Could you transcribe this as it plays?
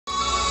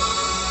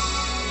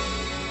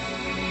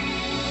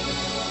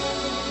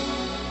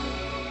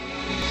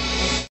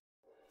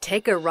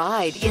Take a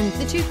ride in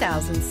the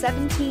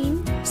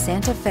 2017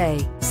 Santa Fe.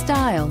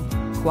 Style,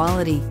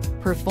 quality,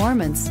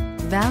 performance,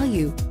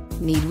 value.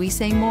 Need we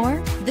say more?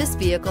 This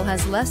vehicle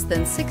has less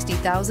than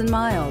 60,000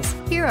 miles.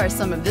 Here are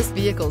some of this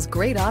vehicle's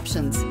great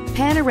options: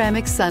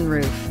 panoramic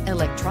sunroof,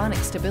 electronic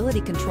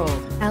stability control,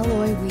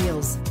 alloy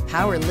wheels,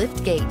 power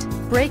lift gate,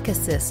 brake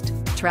assist,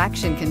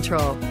 traction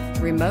control,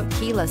 remote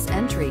keyless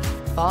entry,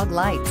 fog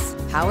lights,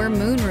 power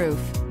moonroof,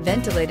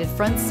 ventilated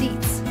front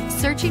seats.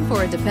 Searching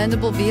for a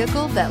dependable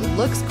vehicle that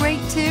looks great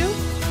too?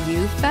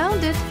 You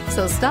found it,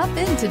 so stop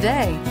in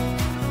today.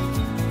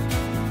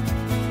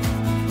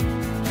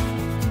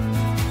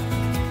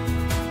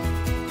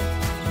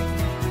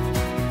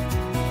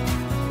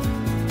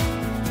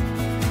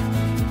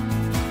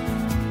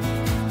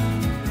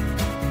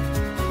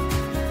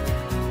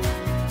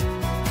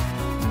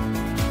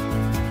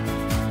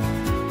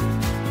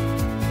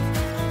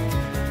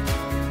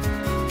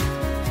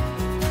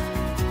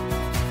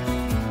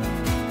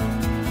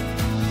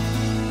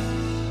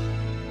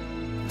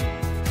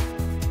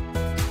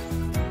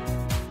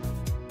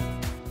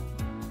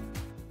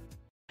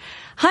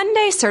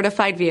 Hyundai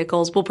certified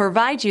vehicles will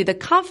provide you the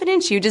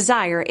confidence you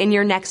desire in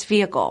your next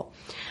vehicle.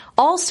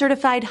 All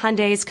certified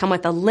Hyundais come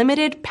with a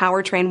limited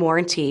powertrain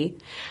warranty,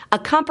 a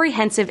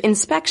comprehensive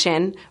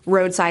inspection,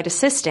 roadside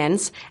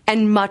assistance,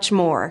 and much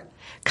more.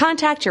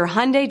 Contact your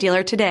Hyundai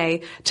dealer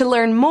today to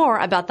learn more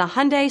about the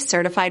Hyundai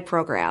certified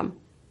program.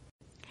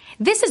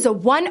 This is a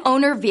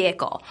one-owner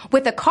vehicle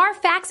with a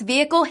Carfax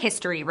Vehicle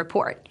History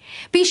Report.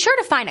 Be sure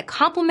to find a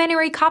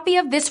complimentary copy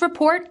of this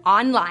report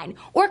online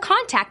or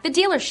contact the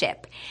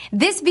dealership.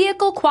 This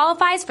vehicle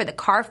qualifies for the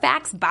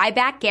Carfax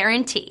Buyback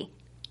Guarantee.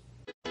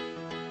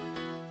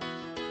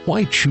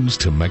 Why choose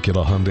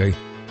Temecula Hyundai?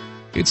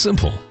 It's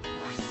simple.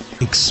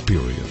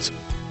 Experience.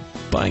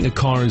 Buying a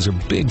car is a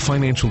big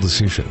financial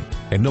decision,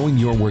 and knowing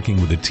you're working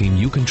with a team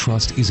you can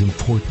trust is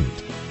important.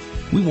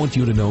 We want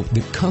you to know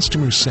that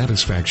customer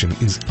satisfaction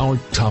is our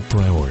top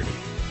priority.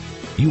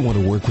 You want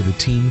to work with a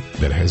team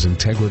that has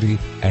integrity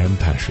and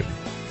passion.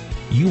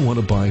 You want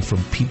to buy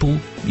from people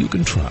you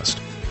can trust.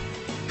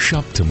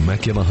 Shop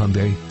Temecula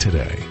Hyundai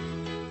today.